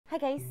Hi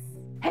guys!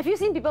 Have you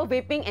seen people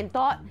vaping and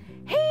thought,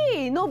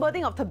 hey, no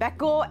burning of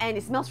tobacco and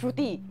it smells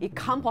fruity. It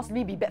can't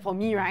possibly be bad for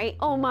me, right?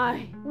 Oh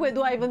my, where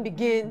do I even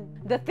begin?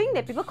 The thing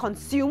that people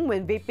consume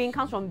when vaping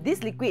comes from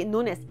this liquid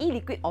known as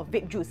e-liquid or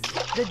vape juice.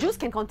 The juice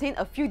can contain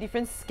a few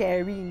different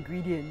scary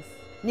ingredients.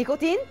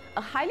 Nicotine,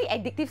 a highly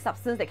addictive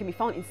substance that can be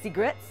found in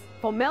cigarettes.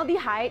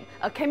 Formaldehyde,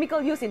 a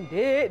chemical used in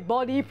dead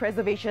body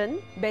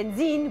preservation.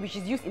 Benzene, which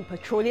is used in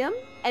petroleum.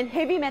 And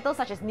heavy metals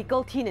such as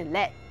nickel, tin and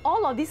lead.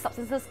 All of these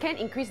substances can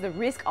increase the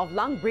risk of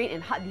lung, brain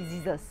and heart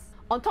diseases.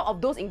 On top of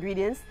those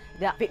ingredients,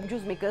 there are vape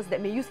juice makers that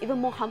may use even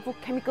more harmful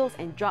chemicals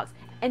and drugs.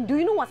 And do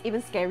you know what's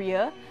even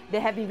scarier? There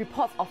have been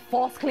reports of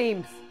false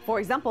claims. For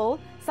example,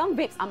 some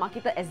vapes are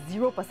marketed as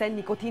 0%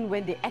 nicotine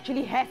when they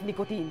actually have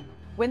nicotine.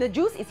 When the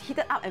juice is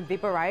heated up and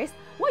vaporized,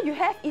 what you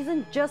have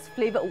isn't just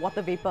flavored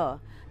water vapor.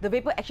 The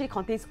vapor actually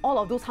contains all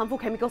of those harmful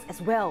chemicals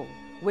as well.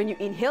 When you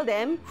inhale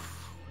them,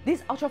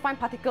 these ultrafine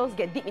particles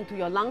get deep into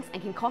your lungs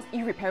and can cause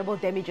irreparable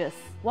damages.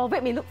 While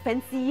vape may look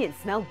fancy and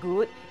smell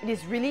good, it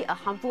is really a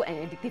harmful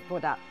and addictive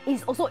product. It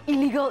is also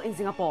illegal in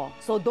Singapore,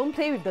 so don't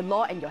play with the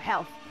law and your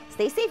health.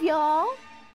 Stay safe, y'all!